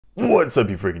What's up,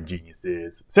 you freaking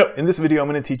geniuses? So in this video, I'm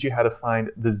going to teach you how to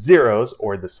find the zeros,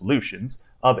 or the solutions,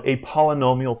 of a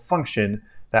polynomial function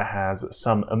that has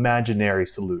some imaginary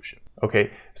solution.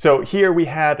 Okay, so here we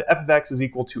have f of x is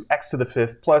equal to x to the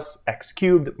fifth plus x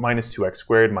cubed minus 2x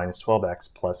squared minus 12x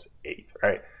plus 8,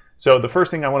 right? So the first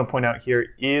thing I want to point out here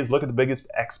is look at the biggest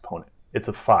exponent. It's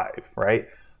a 5, right?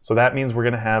 So that means we're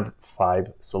going to have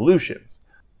 5 solutions.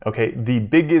 Okay, the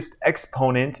biggest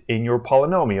exponent in your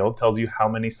polynomial tells you how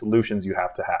many solutions you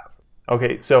have to have.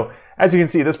 Okay, so as you can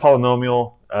see, this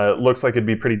polynomial looks like it'd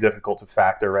be pretty difficult to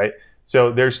factor, right?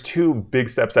 So there's 2 big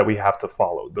steps that we have to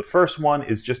follow. The first one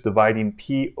is just dividing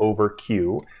p over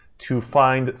q to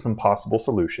find some possible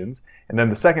solutions. And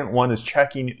then the second one is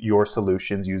checking your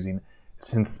solutions using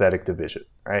synthetic division,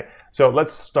 right? So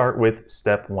let's start with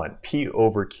step 1, p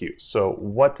over q. So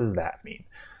what does that mean?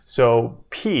 So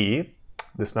p,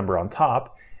 this number on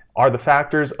top, are the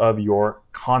factors of your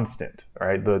constant,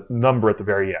 right? The number at the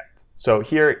very end. So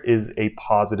here is a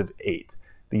positive 8.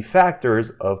 The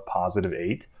factors of positive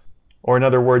 8, or in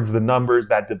other words, the numbers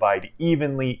that divide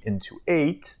evenly into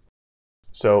 8,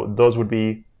 so those would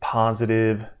be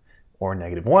positive or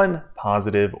negative 1,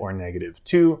 positive or negative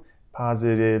 2,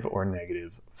 positive or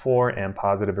negative 4, and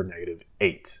positive or negative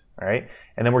 8, all right?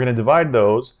 And then we're going to divide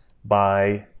those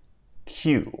by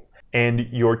q. And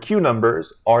your q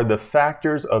numbers are the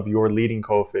factors of your leading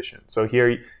coefficient. So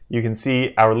here you can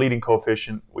see our leading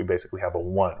coefficient, we basically have a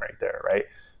 1 right there, right?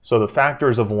 So the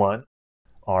factors of 1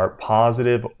 are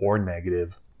positive or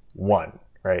negative 1,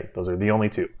 right? Those are the only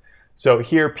 2. So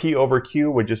here p over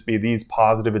q would just be these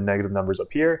positive and negative numbers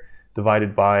up here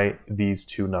divided by these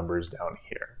 2 numbers down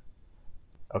here.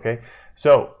 Okay,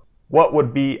 so what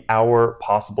would be our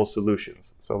possible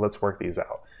solutions? So let's work these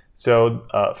out. So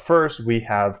first we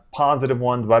have positive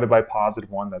 1 divided by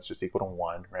positive 1, that's just equal to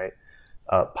 1, right?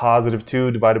 Positive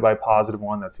 2 divided by positive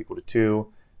 1, that's equal to 2,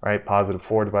 right? Positive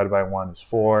 4 divided by 1 is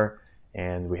 4,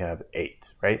 and we have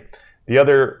 8, right? The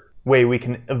other way we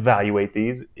can evaluate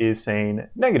these is saying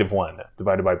negative 1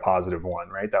 divided by positive 1,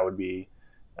 right? That would be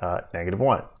negative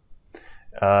 1.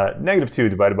 Negative 2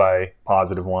 divided by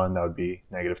positive 1, that would be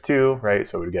negative 2, right?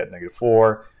 So we'd get negative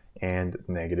 4 and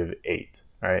negative 8,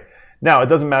 right? Now, it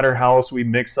doesn't matter how else we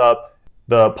mix up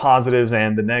the positives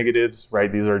and the negatives,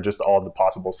 right? These are just all the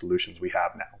possible solutions we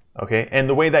have now, okay? And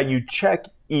the way that you check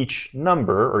each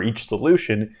number or each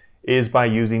solution is by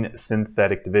using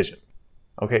synthetic division.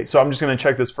 Okay, so I'm just going to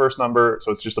check this first number,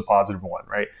 so it's just a positive 1,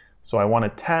 right? So I want to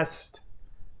test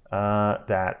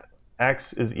that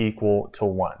x is equal to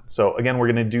 1. So again, we're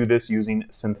going to do this using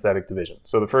synthetic division.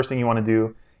 So the first thing you want to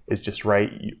do is just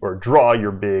write or draw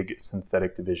your big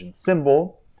synthetic division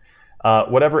symbol.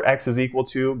 Whatever x is equal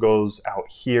to goes out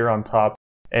here on top,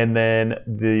 and then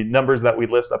the numbers that we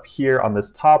list up here on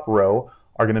this top row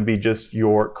are going to be just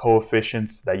your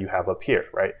coefficients that you have up here,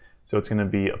 right? So it's going to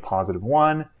be a positive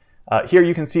 1. Here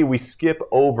you can see we skip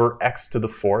over x to the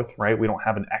 4th, right? We don't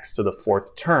have an x to the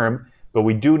 4th term, but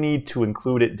we do need to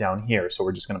include it down here, so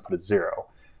we're just going to put a 0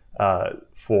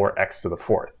 for x to the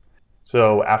 4th.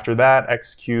 So after that,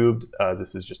 x cubed,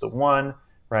 this is just a 1,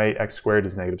 right? X squared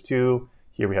is negative 2.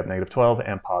 Here we have negative 12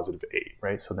 and positive 8,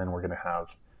 right? So then we're going to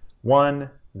have 1,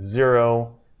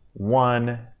 0,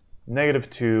 1, negative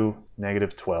 2,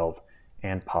 negative 12,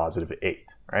 and positive 8,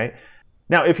 right?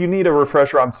 Now, if you need a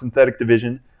refresher on synthetic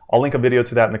division, I'll link a video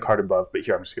to that in the card above, but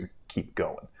here I'm just going to keep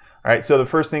going. All right, so the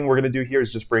first thing we're going to do here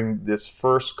is just bring this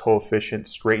first coefficient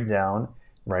straight down,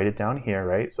 write it down here,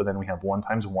 right? So then we have 1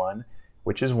 times 1,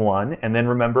 which is 1. And then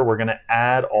remember, we're going to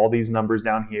add all these numbers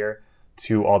down here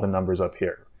to all the numbers up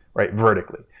here, right,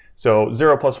 vertically. So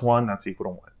 0 plus 1, that's equal to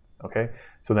 1, okay?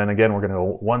 So then again, we're going to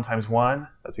go 1 times 1,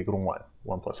 that's equal to 1.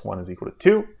 1 plus 1 is equal to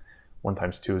 2. 1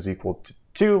 times 2 is equal to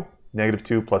 2. Negative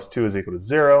 2 plus 2 is equal to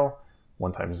 0.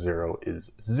 1 times 0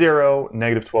 is 0.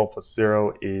 Negative 12 plus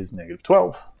 0 is negative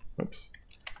 12. Oops,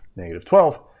 negative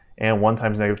 12. And 1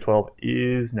 times negative 12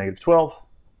 is negative 12.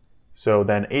 So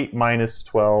then 8 minus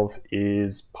 12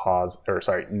 is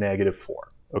negative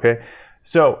 4, okay?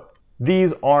 So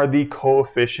these are the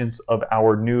coefficients of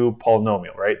our new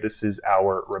polynomial, right? This is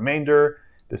our remainder,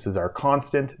 this is our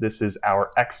constant, this is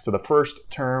our x to the first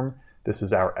term, this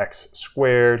is our x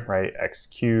squared, right? X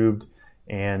cubed,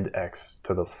 and x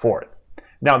to the 4th.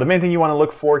 Now, the main thing you want to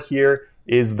look for here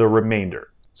is the remainder.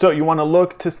 So you want to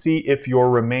look to see if your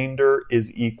remainder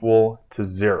is equal to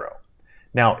 0.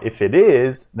 Now, if it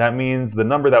is, that means the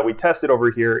number that we tested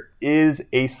over here is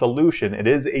a solution. It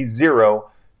is a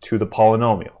 0 to the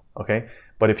polynomial. Okay,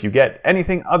 but if you get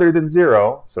anything other than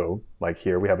 0, so like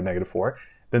here we have a negative 4,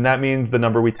 then that means the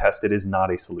number we tested is not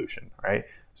a solution, right?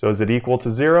 So is it equal to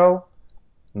 0?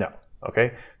 No.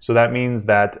 Okay, so that means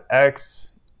that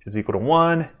x is equal to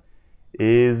 1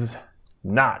 is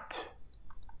not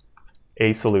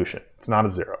a solution. It's not a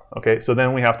 0. Okay, so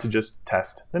then we have to just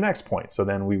test the next point. So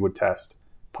then we would test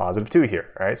positive 2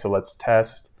 here. All right, so let's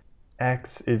test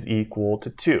x is equal to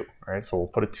 2. All right, so we'll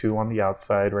put a 2 on the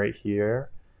outside right here.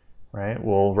 Right,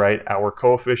 we'll write our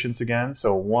coefficients again.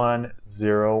 So 1,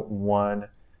 0, 1,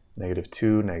 negative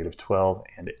 2, negative 12,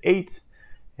 and 8.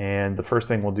 And the first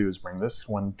thing we'll do is bring this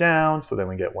one down. So then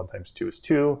we get 1 times 2 is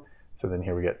 2. So then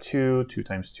here we get 2. 2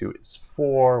 times 2 is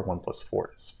 4. 1 plus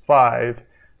 4 is 5.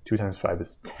 2 times 5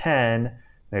 is 10.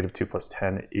 Negative 2 plus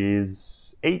 10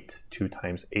 is 8. 2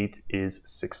 times 8 is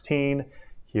 16.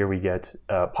 Here we get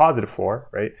positive 4,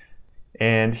 right?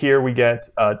 And here we get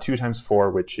 2 times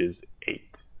 4, which is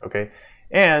 8. Okay,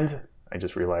 and I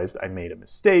just realized I made a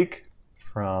mistake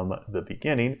from the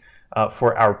beginning.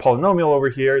 For our polynomial over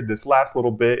here, this last little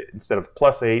bit, instead of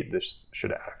plus 8, this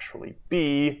should actually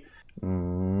be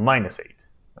minus 8.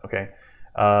 Okay,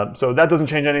 so that doesn't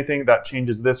change anything. That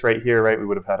changes this right here, right? We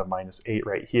would have had a minus 8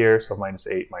 right here. So minus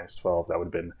 8 minus 12, that would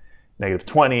have been negative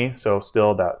 20. So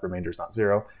still that remainder is not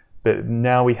 0. But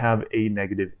now we have a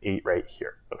negative 8 right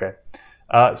here. Okay,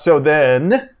 so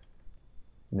then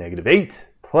negative 8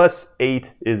 plus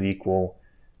 8 is equal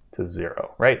to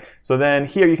 0, right? So then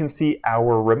here you can see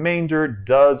our remainder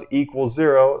does equal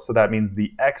 0. So that means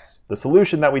the x, the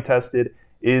solution that we tested,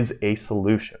 is a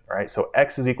solution, right? So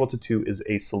x is equal to 2 is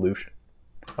a solution.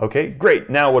 Okay, great.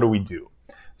 Now what do we do?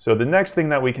 So the next thing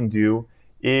that we can do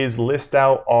is list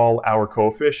out all our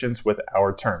coefficients with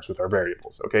our terms, with our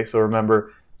variables. Okay, so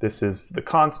remember, this is the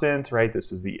constant, right?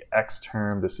 This is the x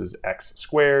term. This is x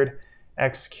squared,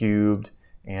 x cubed,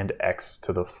 and x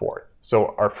to the 4th.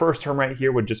 So our first term right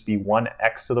here would just be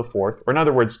 1x to the 4th, or in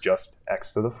other words, just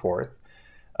x to the 4th.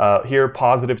 Here,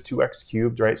 positive 2x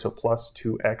cubed, right? So plus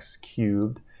 2x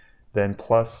cubed, then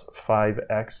plus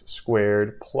 5x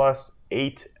squared, plus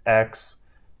 8x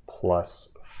plus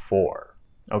 4.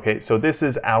 Okay, so this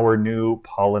is our new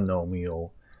polynomial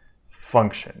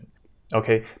function.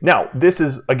 Okay, now this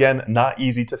is, again, not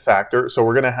easy to factor, so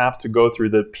we're going to have to go through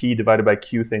the p divided by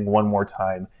q thing one more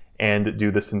time and do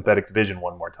the synthetic division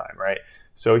one more time, right?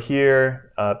 So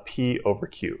here, p over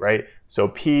q, right? So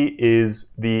p is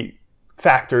the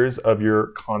factors of your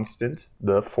constant,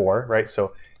 the 4, right?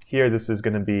 So here this is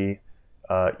going to be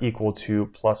equal to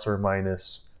plus or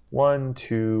minus 1,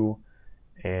 2,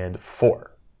 and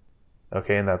 4.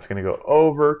 Okay, and that's going to go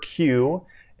over q,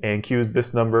 and q is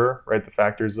this number, right? The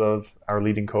factors of our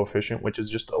leading coefficient, which is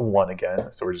just a 1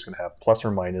 again. So we're just going to have plus or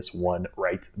minus 1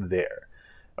 right there.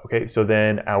 Okay, so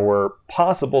then our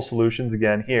possible solutions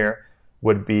again here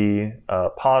would be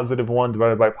positive 1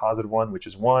 divided by positive 1, which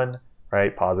is 1,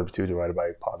 right? Positive 2 divided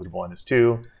by positive 1 is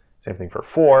 2. Same thing for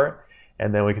 4.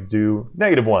 And then we could do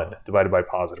negative 1 divided by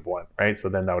positive 1, right? So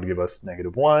then that would give us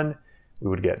negative 1. We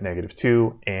would get negative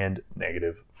 2 and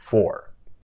negative 4.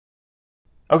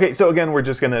 Okay, so again, we're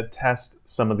just going to test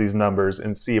some of these numbers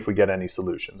and see if we get any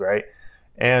solutions, right?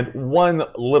 And one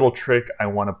little trick I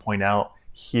want to point out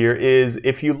here is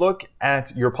if you look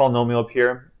at your polynomial up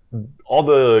here, all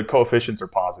the coefficients are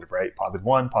positive, right? Positive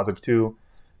 1, positive 2,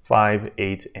 5,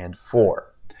 8, and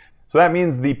 4. So that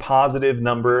means the positive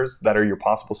numbers that are your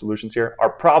possible solutions here are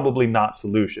probably not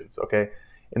solutions, okay?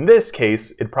 In this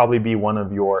case, it'd probably be one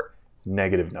of your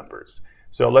negative numbers.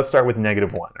 So let's start with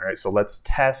negative 1, all right? So let's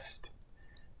test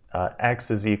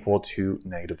x is equal to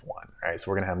negative 1, all right? So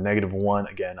we're going to have negative 1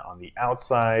 again on the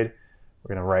outside.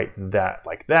 We're going to write that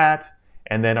like that.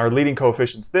 And then our leading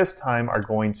coefficients this time are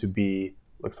going to be,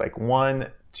 looks like 1,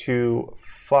 2,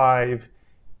 5,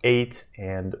 8,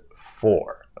 and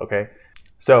 4, okay?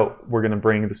 So we're going to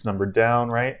bring this number down,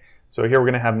 right? So here we're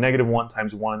going to have negative 1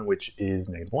 times 1, which is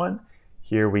negative 1.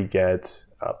 Here we get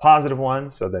positive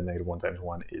 1, so then negative 1 times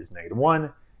 1 is negative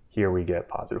 1. Here we get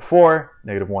positive 4.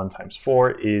 Negative 1 times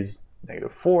 4 is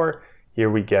negative 4. Here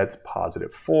we get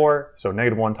positive 4. So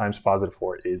negative 1 times positive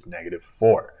 4 is negative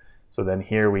 4. So then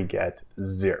here we get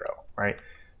 0, right?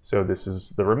 So this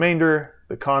is the remainder,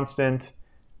 the constant,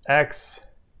 x,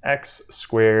 x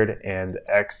squared, and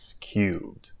x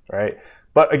cubed, right?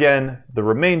 But again, the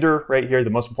remainder right here, the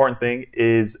most important thing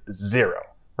is 0,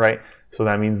 right? So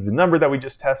that means the number that we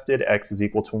just tested, x is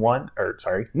equal to 1, or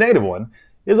sorry, negative 1,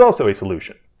 is also a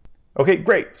solution. Okay,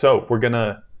 great. So we're going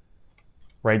to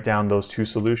write down those two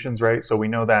solutions, right? So we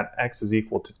know that x is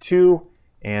equal to 2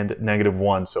 and negative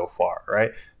 1 so far,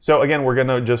 right? So again, we're going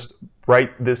to just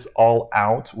write this all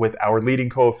out with our leading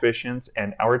coefficients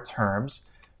and our terms.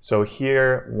 So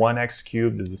here, 1x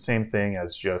cubed is the same thing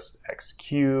as just x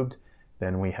cubed.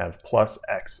 Then we have plus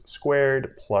x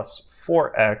squared plus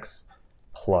 4x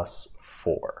plus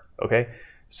 4. okay?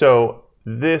 So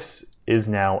this is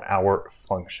now our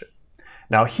function.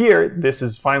 Now here, this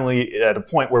is finally at a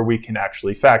point where we can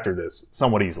actually factor this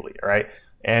somewhat easily, all right?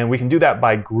 And we can do that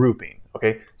by grouping,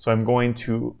 okay? So I'm going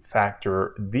to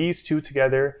factor these two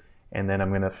together, and then I'm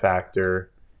going to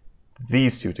factor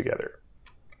these two together.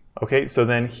 Okay, so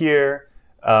then here,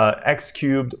 x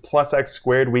cubed plus x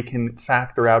squared, we can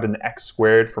factor out an x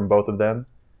squared from both of them,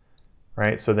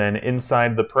 right? So then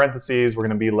inside the parentheses, we're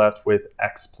going to be left with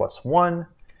x plus 1.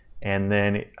 And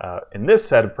then in this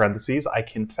set of parentheses, I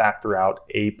can factor out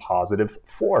a positive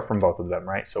 4 from both of them,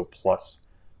 right? So plus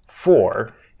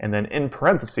 4. And then in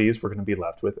parentheses, we're going to be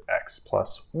left with x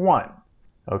plus 1.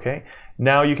 Okay,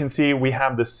 now you can see we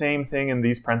have the same thing in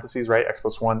these parentheses, right? X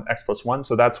plus 1, x plus 1.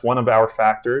 So that's one of our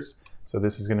factors. So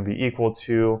this is going to be equal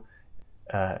to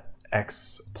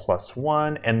x plus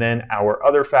 1. And then our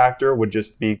other factor would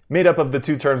just be made up of the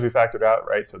two terms we factored out,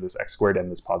 right? So this x squared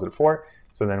and this positive 4.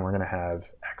 So then we're going to have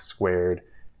x squared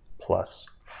plus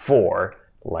 4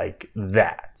 like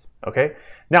that. Okay,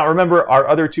 now remember our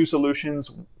other two solutions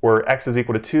were x is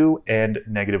equal to 2 and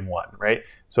negative 1, right?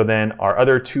 So then our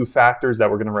other two factors that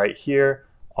we're going to write here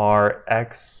are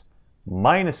x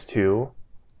minus 2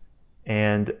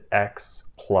 and x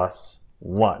plus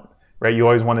 1, right? You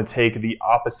always want to take the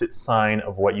opposite sign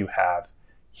of what you have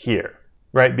here,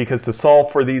 right? Because to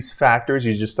solve for these factors,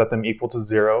 you just set them equal to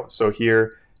 0. So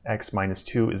here, x minus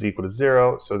 2 is equal to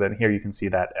 0. So then here you can see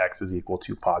that x is equal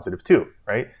to positive 2,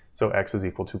 right? So x is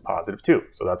equal to positive 2.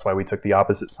 So that's why we took the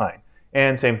opposite sign.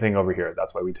 And same thing over here.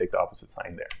 That's why we take the opposite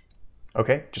sign there.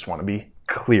 Okay, just want to be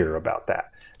clear about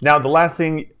that. Now the last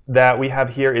thing that we have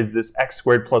here is this x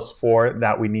squared plus 4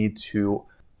 that we need to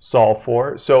solve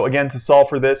for. So again, to solve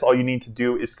for this, all you need to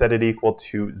do is set it equal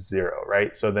to 0,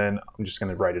 right? So then I'm just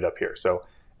going to write it up here. So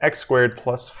x squared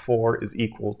plus 4 is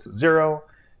equal to 0.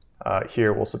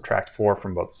 Here we'll subtract 4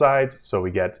 from both sides. So we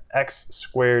get x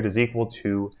squared is equal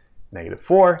to negative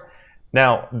 4.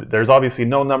 Now, there's obviously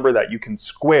no number that you can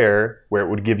square where it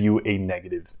would give you a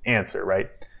negative answer, right?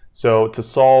 So to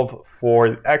solve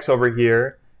for x over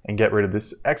here and get rid of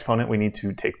this exponent, we need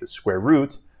to take the square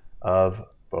root of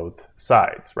both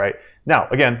sides, right? Now,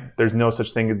 again, there's no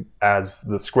such thing as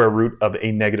the square root of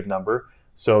a negative number.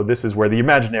 So this is where the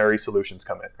imaginary solutions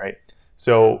come in, right?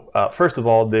 So first of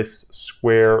all, this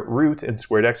square root and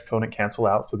squared exponent cancel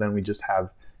out. So then we just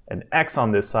have an x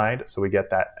on this side. So we get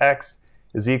that x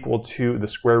is equal to the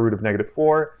square root of negative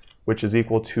 4, which is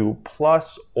equal to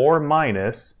plus or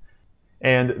minus,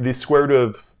 and the square root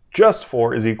of just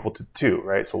 4 is equal to 2,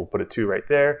 right? So we'll put a 2 right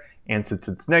there. And since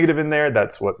it's negative in there,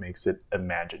 that's what makes it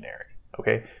imaginary.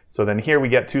 Okay, so then here we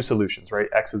get two solutions, right?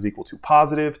 X is equal to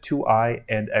positive 2i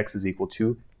and x is equal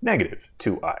to negative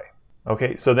 2i.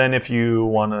 Okay, so then if you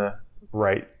want to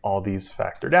write all these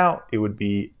factored out, it would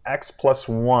be x plus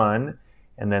 1,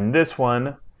 and then this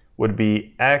one would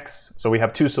be x, so we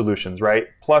have two solutions, right?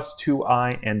 Plus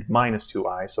 2i and minus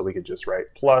 2i, so we could just write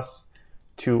plus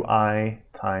 2i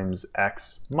times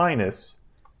x minus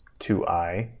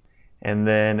 2i, and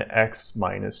then x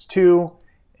minus 2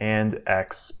 and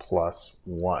x plus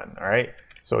 1, all right?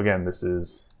 So again, this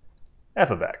is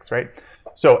f of x, right?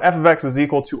 So f of x is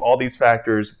equal to all these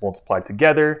factors multiplied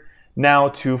together. Now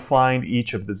to find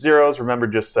each of the zeros, remember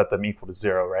just set them equal to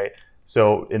 0, right?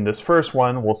 So in this first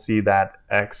one, we'll see that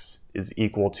x is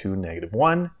equal to negative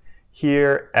 1.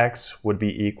 Here, x would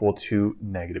be equal to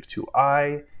negative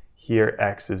 2i. Here,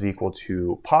 x is equal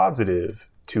to positive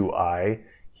 2i.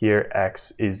 Here,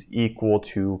 x is equal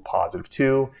to positive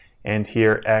 2. And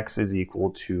here, x is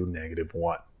equal to negative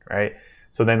 1, right?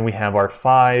 So then we have our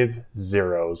 5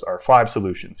 zeros, our 5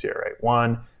 solutions here, right?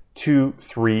 1, 2,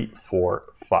 3, 4,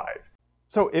 5.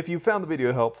 So if you found the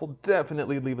video helpful,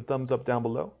 definitely leave a thumbs up down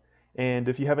below. And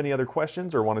if you have any other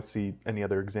questions or want to see any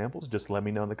other examples, just let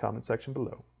me know in the comment section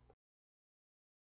below.